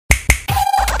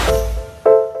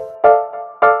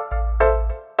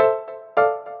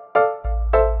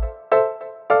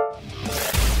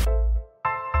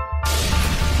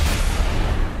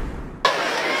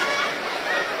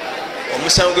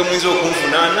omusango gwe muyinza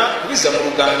okunvunaana kubiza mu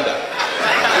Luganda.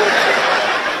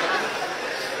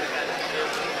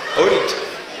 Olita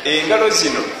engalo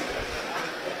zino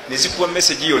ne zikuwa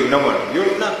message yonna wano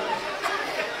yonna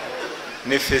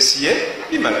ne face ye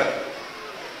bimala.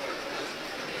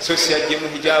 So si ajje mu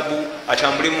hijabu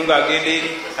atambulemu ng'agenda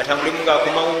eri atambulemu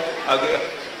ng'akomawo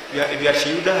ebya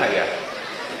Kiyudaaya.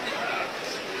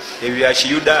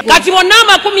 Kati bonna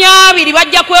 20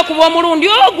 bajja kwekuba omulundi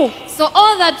ogwo. So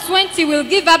all that 20 will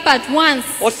give up at once.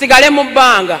 Osigale mu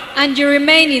bbanga. And you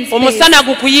remain in space. Omusana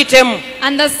gukuyitemu.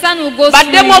 And the sun will go through.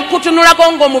 Baddemu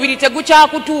okutunulako ng'omubiri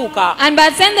tegukyakutuuka. And by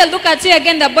the time they look at you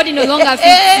again, the body no longer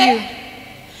fits you.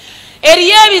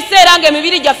 Eriyo ebiseera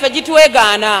ng'emibiri gyaffe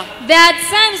gitwegaana. There are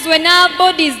times when our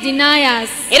bodies deny us.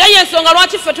 Era y'ensonga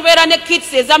lwaki ffe tubeera ne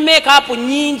kits eza make-up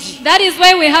nnyingi. That is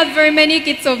why we have very many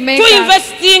kits of makeup.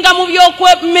 Tuinvestinga mu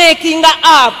by'okwemakinga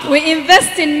up. We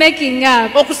invest in making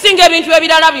up. Okusinga ebintu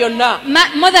ebirala byonna.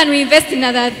 More than we invest in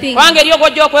other things. Wange eriyo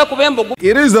gw'ojja okwekuba embugu.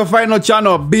 It is the final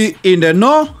channel Be in the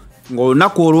Know.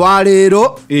 Ng'olunaku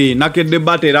olwaleero nakedde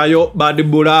baterayo Bad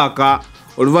Bulaka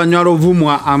oluvannyuma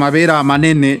lw'ovumwa amabeera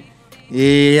amanene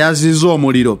yaziza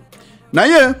omuliro.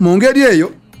 Naye mu ngeri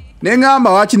eyo ne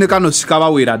ngamba waki ne kano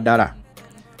sikabawera ddala.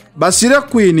 Basire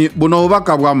Queen buno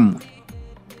obubaka bwammwe.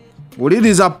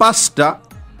 Wuliriza pastor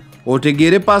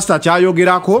otegeere pastor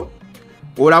kyayogerako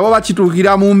olaba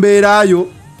bakituukira mu mbeerayo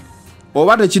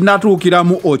oba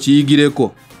tekinnatuukiramu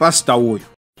okiyigireko pastor woyo.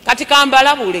 Kati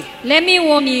kambalabule. Let me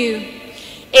warn you.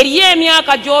 Eriyo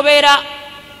emyaka gy'obeera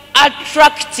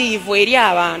attractive eri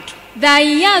abantu. There are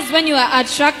years when you are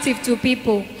attractive to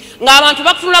people. Ng'abantu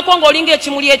bakutunulako ng'olinga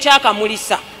ekimuli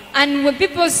ekyakamulisa. And when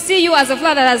people see you as a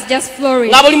flower that has just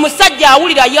flourished. Nga buli musajja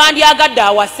awulira yandyagadde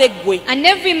awase ggwe. And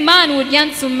every man would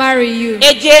yearn to marry you.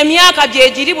 Egyo emyaka gye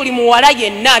giri buli muwala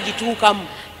yenna agituukamu.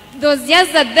 Those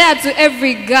years are there to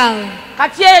every girl.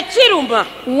 Kati ekiruma.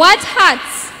 What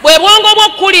hurts? Bwe bwongo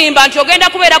bw'okulimba nti ogenda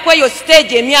kubeera ku eyo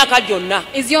stage emyaka gyonna.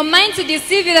 Is your mind to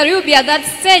deceive you that you will be at that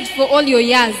stage for all your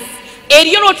years?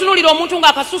 Eriyo n'otunulira omuntu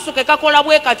ng'akasusu ke kakola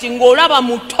bwe kati ng'olaba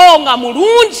muto nga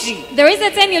mulungi. There is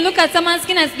a time you look at someone's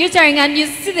skin as glittering and you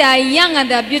see they are young and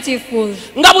they are beautiful.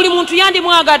 Nga buli muntu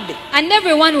yandimwagadde. And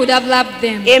everyone would have loved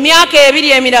them. Emyaka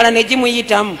ebiri emirala ne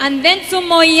gimuyitamu. And then 2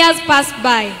 more years pass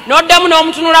by. N'oddamu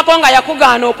n'omutunulako nga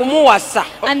yakugaana okumuwasa.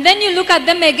 And then you look at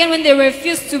them again when they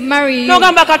refuse to marry you.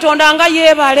 N'ogamba Katonda nga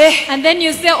yeebale. And then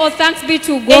you say, oh, thanks be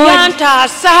to God,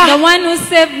 eyantaasa. the one who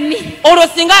saved me. Olwo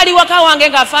singa ali waka wange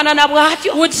ng'afaanana bw'atyo.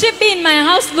 Would she be in my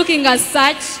house looking as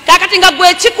such? Kakati nga gwe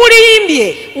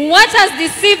ekikulimbye. What has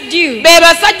deceived you? Be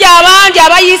basajja abangi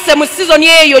abayise mu season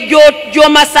eyo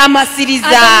gy'omasaamasiriza.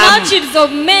 Are the multitudes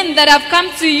of men that have come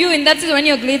to you in that season when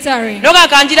you're glittering. Noga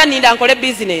kanjira ninda nkole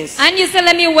business. And you say,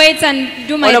 let me wait and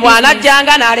do my ono business.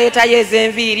 bw'anajjanga n'aleetayo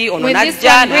ez'enviiri, ono With this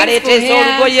najja one brings n'aleeta for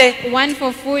ez'olugoye. hair, one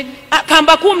for food.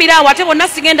 Kambakuumira awo ate bonna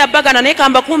sigenda bagana naye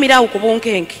kambakuumira awo ku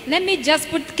bunkenke. Let me just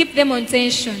keep them on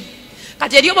tension.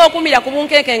 Kati eriyo b'okuumira ku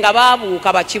bunkenke nga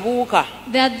baabuuka bakibuuka.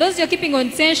 There are those you're keeping on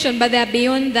tension, but they are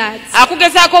beyond that.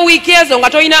 Akugezaako wiiki ezo nga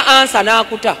tolina ansa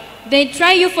n'akuta. They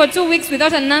try you for 2 weeks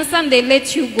without an answer and they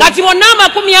let you go. Kati bonna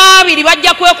 20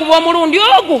 bajja kwekuba omulundi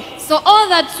ogwo. So all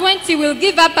that 20 will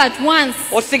give up at once.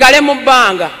 Osigale mu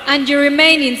bbanga. And you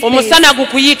remain in space. Omusana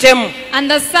gukuyitemu.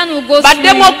 And the sun will go through.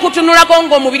 Baddemu okutunulako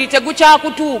ng'omubiri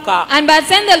tegukyakutuuka. And by the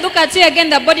time they look at you again,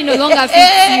 the body no longer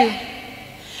fits you.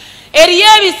 Eriyo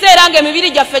ebiseera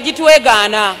ng'emibiri gyaffe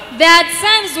gitwegaana. There are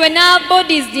times when our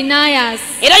bodies deny us.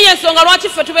 Era y'ensonga lwaki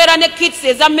ffe tubeera ne kits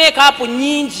eza make-up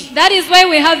nnyingi. That is why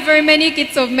we have very many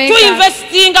kits of makeup.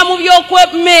 Tuinvestinga mu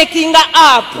by'okwemakinga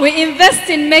up. We invest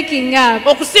in making up.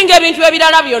 Okusinga ebintu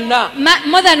ebirala byonna.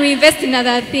 More than we invest in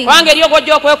other things. Wange eriyo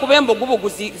gw'ojja okwekuba embugubugu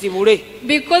zibule.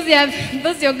 Because you have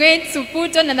those you're going to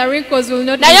put on and the wrinkles will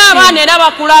not be naye seen. abaana era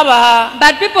bakulaba.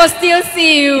 But people still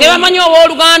see you. Ne bamanyi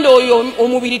owooluganda oyo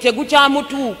omubiri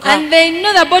tegukyamutuuka. And they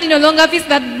know the body no longer fits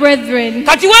that brethren.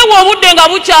 Kati weewe obudde nga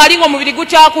bukyali ng'omubiri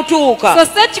gukyakutuuka. So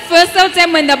search for yourself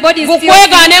time when the body is still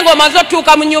gukwegaane ng'omaze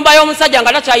otuuka mu nnyumba y'omusajja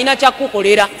nga takyalina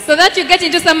kyakukolera. so that you get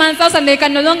into someone's house and they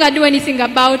can no longer do anything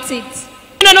about it.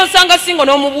 N'osanga singo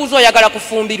n'omubuuza oyagala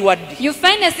kufumbirwa ddi. You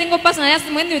find a single person and ask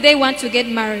them when do they want to get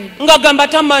married. Ng'agamba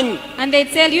tamanyi. And they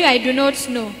tell you, I do not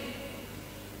know.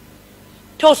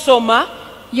 Tosoma.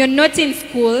 You're not in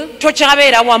school.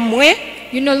 Tokyabeera wammwe.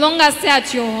 You no longer stay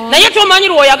at your home. Naye tomanyi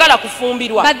lw'oyagala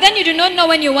kufumbirwa. But then you do not know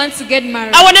when you want to get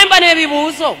married. Awo ne mba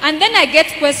n'ebibuuzo. And then I get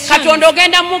questions. Katonda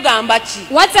ogenda mugamba ki?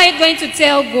 What are you going to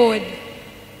tell God?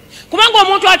 kubanga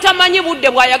omuntu atamanyi budde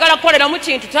bw'ayagala kukoleramu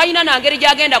kintu talina na ngeri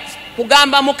gy'agenda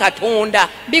kugambamu Katonda.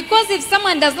 Because if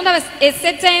someone does not have a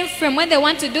set time frame when they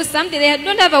want to do something, they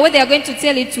don't have a way they are going to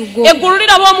tell it to go. Eggulu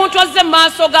liraba omuntu azze mu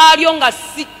maaso gaalyo nga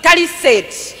tali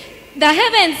set. The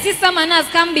heavens see someone has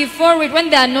come before it when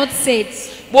they are not set.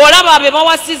 Bw'olaba abe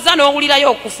bawasizza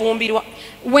n'owulirayo okufumbirwa.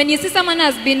 When you see someone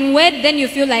has been wed, then you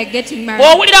feel like getting married.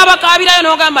 Bw'owulira abakaabirayo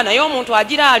n'ogamba naye omuntu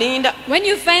agira alinda. When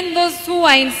you find those who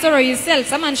are in sorrow, you say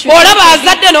someone should. Bw'olaba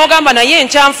azadde n'ogamba naye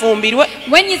enkya nfumbirwe.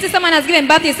 When you see someone has given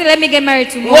birth, you say let me get married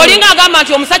tomorrow. Bw'olinga agamba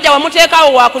nti omusajja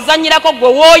wamuteekawo wakuzannyirako gwe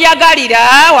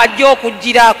w'oyagalira wajja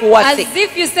okujjira akuwase. As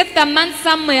if you set the man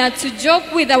somewhere to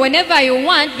joke with, that whenever you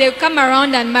want, they'll come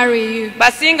around and marry you.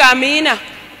 Basinga amiina.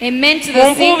 Amen to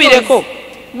the singles.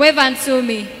 Wave unto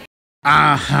me.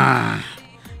 Aha.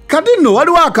 Kati nno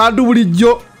waliwo akantu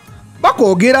bulijjo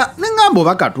bakoogera n'engamba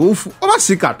oba katuufu oba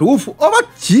si katuufu oba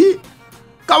ki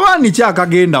kabaani ki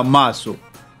akagenda mu maaso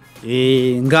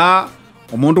nga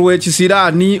omuntu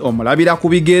w'ekisiraani omulabira ku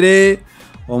bigere,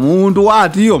 omuntu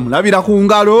ati omulabira ku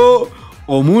ngalo,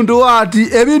 omuntu ati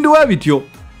ebintu bwe bityo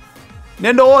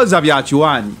n'endowooza bya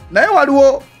kiwaanyi. Naye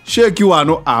waliwo sheeki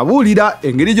wano abuulira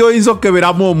engeri gy'oyinza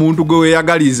okukeberamu omuntu gwe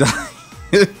weeyagaliza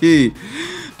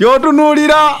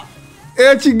gy'otunuulira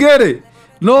ekigere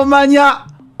n'omanya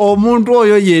omuntu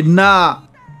oyo yenna.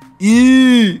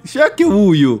 Sheeki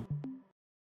wuuyo.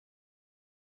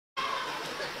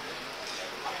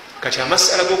 Kati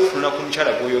amasala g'okufuna ku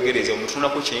mukyala gw'oyogereza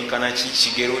omutunako kyenkana ki,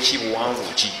 kigero ki,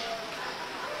 buwanvu ki?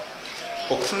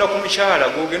 Okufuna ku mukyala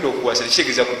gw'ogenda okuwasa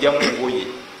kitegeeza kujja mu ngoye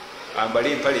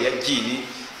ambale empale ya jjiini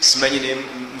simanyi ne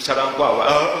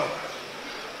musalankwawa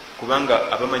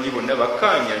kubanga abamanyi bonna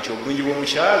bakkaanya nti obulungi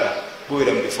bw'omukyala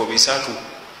bubeera mu bifo bisatu: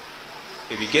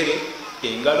 ebigere,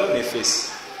 engalo ne feesi.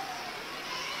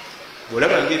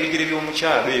 Bw'olabanga ebigere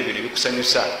by'omukyala ebyo ne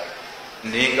bikusanyusa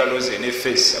n'engalo ze ne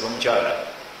feesi abamukyala,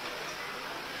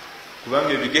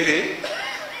 kubanga ebigere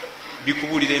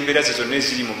bikubuulira embeera ze zonna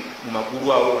eziri mu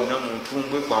magulu awo wonna mu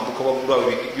ntumbwe kwambuka waggulu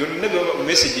awo byonna mu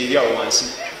mesegi eri awo wansi.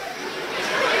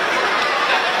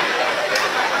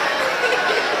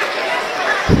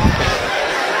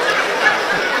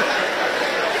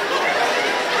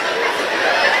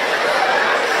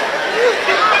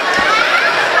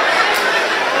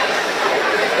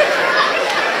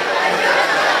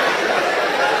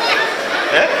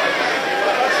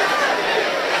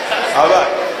 Aba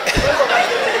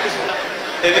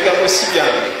ebigambo si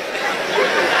byange,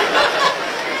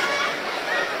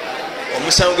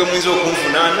 omusango gwe muyinza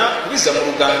okunvunaana kubizza mu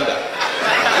Luganda.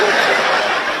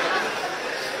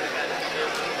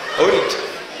 Oliti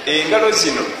engalo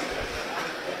zino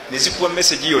ne zikuwa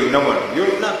mesegi yonna wano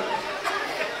yonna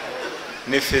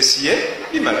ne feesi ye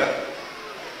bimala.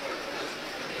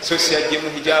 So si ajje mu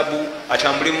hijabu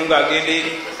atambulemu ng'agenda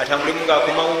eri, atambulemu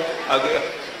ng'akomawo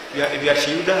ebya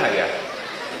Kiyudaaya,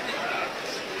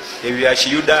 ebya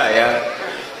Kiyudaaya.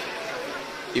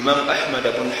 Imam Ahmad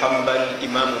ibn Hanbal,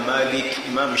 Imam Malik,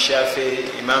 Imam Shafi,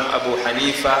 Imam Abu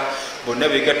Hanifa bonna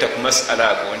begatta ku masala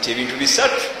ago nti ebintu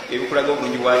bisatu ebikulaga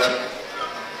obulungi bwaki.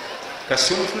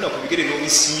 Kasi omutunda ku bigere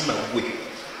n'obisiima gwe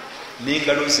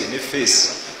n'engalo ze ne feesi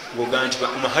ng'ogamba nti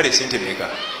mahale sente meka,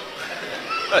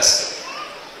 basi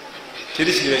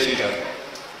teri kigera kiyitago.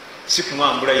 Si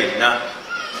kumwambula yenna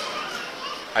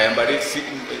ayambale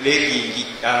legingi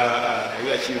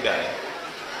ebya Kiyudaaya.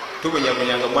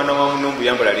 Tobonyabonyanga mwana wa munombu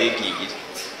yambala legingi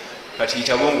kati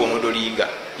yitabongo omudolinga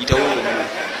yitabongo omu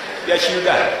bya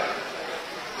Kiyudaaya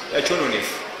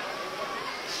yakyononefu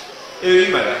ebyo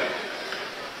bimala.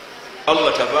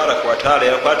 Allah tabaraka wa taala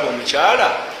yakwata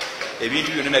omukyala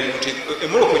ebintu byonna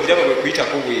emoloko giraba bwe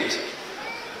kuyitako bweti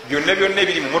byonna byonna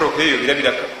ebiri mu moroka eyo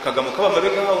birabira kagamo kaba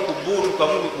mabegaawo ku buutu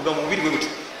kamu bugambo bubiri bwe buti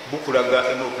bukulaga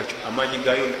emoroka kyo amaanyi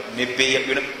gaayo nebbeeya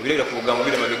byonna birabira ku bugambo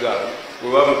bubiri mabegaawo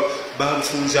bwebaba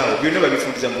babufunzaawo byonna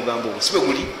babifundiza mu bugambo obwo si bwe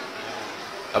guli.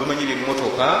 Abamanyi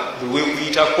byemmotoka bwe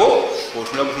weekuyitako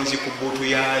otuna butunzi ku buutu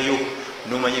yaayo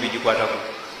n'omanyi ebigikwatako.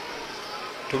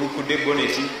 Tobukudde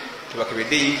boneti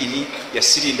tebakebedde yingini ya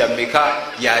sirinda mmeka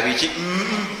yabiki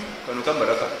kano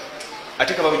kamalaka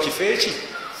ate kaba mu kifo eki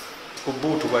ku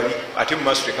buutu bali ate mu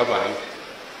maaso tekabaayo.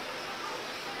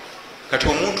 Kati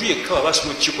omuntu yekka waba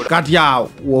asobola okukikola. Kati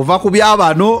awo wova ku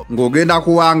byabano ng'ogenda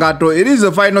kuwangato. It is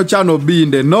the final channel B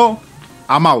in the no.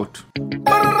 I'm out.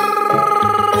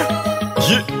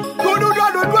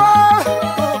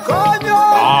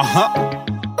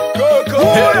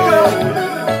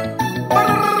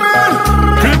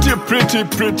 Pretty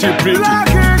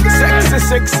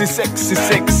sexy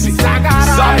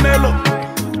Samelo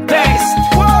taste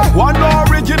one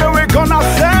original we gonna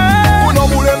say Kuno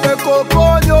mulembe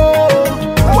kokonyo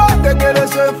wategele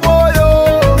sefoyo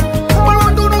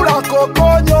mulondunula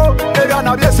kokonyo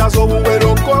ebyana byesaza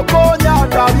obuwero kokonya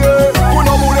tabye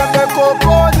kuno mulembe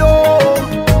kokonyo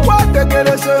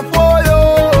wategere sefoyo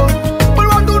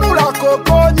mulondunula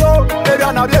kokonyo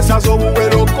ebyana byesaza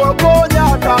obuwero kokonya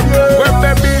tabye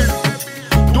webebi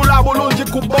tula bulungi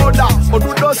ku boda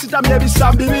odudo ositamye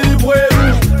ebisambi biri bweru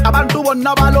abantu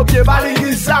bonna balobye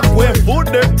baliriza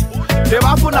kwevudde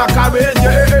tebafuna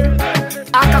kabenje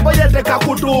akagoye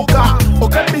tekakutuuka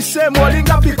okebisemu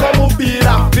olinga pika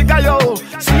omupiira pikayo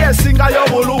siyesingayo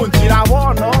bulungi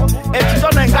labono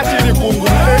ekitone nga kiri kungulu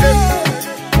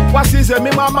wasize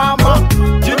mima mama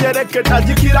jinyereketa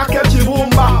jikirako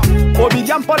ekibumba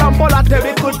obirya mpolampola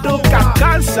tebikutuuka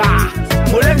kansa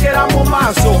mulengera mu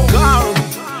maaso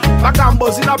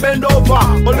bakambozi na bendova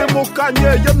oli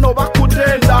mukanye yo no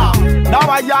bakutenda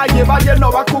n'abayaye baye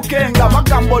no bakukenga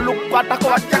bakambo lukwatako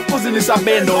batya kuzinisa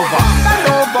bendova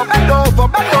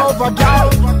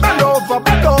girl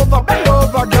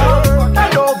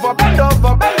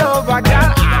bendova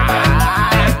girl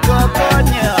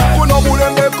kokonya kuno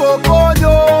mulembe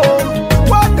kokonyo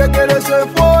wategere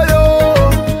sefoyo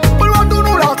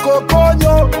mulondunula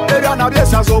kokonyo ebyana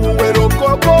byesaza obuwero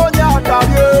kokonya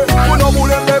tabye kuno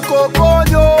mulembe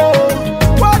kokonyo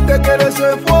wategere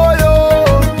sefoyo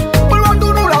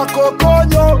mulondunula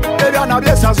kokonyo ebyana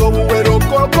byesaza obuwero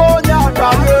kokonya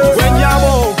tabye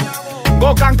wenyabo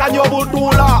ngokankanya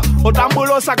obudula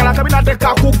otambula osagala kabina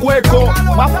tekakukweko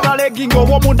mwafuna leginga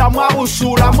obwo munda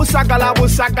mwabusula musagala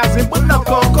busagazi mbuna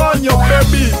kokonyo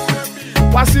bebi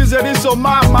wasize liso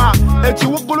mama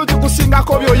ekiwugulu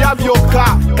kikusingako byoya byokka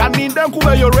kaninde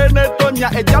nkube yo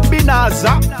lwenetonya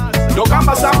ejabinaza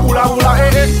ndogamba sakulabula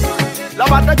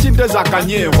labata chinteza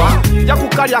kanyewa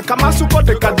yakukalya kamasuko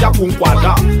tekajja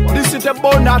kunkwata ndisite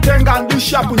bona atenga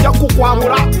ndishapu nja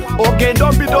kukwabula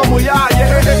ogendo mbido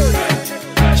muyaye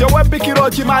chewepikiro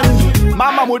chimanyi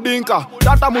mama mudinka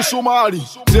tata musumali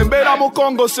zembera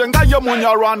mukongo sengayo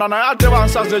munyarwanda na yate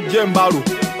bansaze jembalu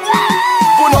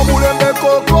kuno mulembe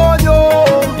kokonyo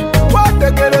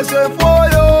wategere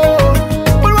sefoyo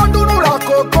mulondunula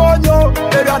kokonyo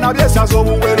ebyana byesaza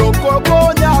obuwero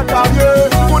kokonya tabye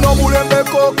kuno mulembe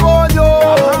kokonyo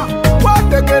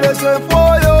wategere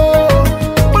sefoyo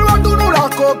mulondunula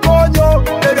kokonyo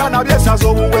ebyana byesaza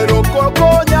obuwero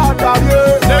kokonya tabye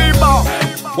neiba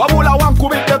wabula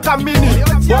wankubite kamini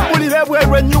wambulire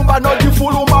bwerwe ennyumba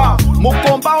n'ogifuluma mu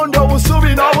kompawundi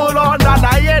obusubi n'obulonda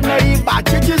naye neiba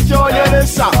kiki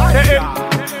kyoyeresa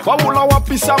wabula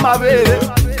wapisa mabeere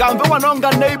kanve wano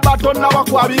nga neiba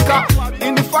tonnabakwabika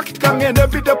infact kangende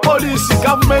mpite polisi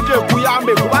gavumenti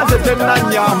ekuyambe kubanze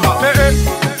tennanyamba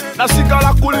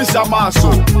nasigala kulisa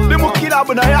maaso ndi mu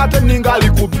kilabu naye ate ninga ali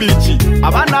ku biiki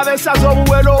abaana besaza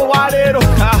obuwero olwaleero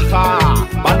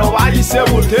bano bayise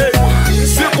bute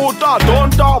sikuta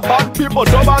tonta bad people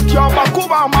tobatyamba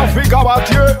kuba amaviga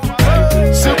batye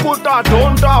sikuta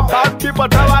tonta bad people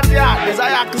tobatya eza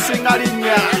yakusinga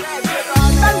linnya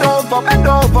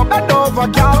bend over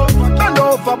girl bend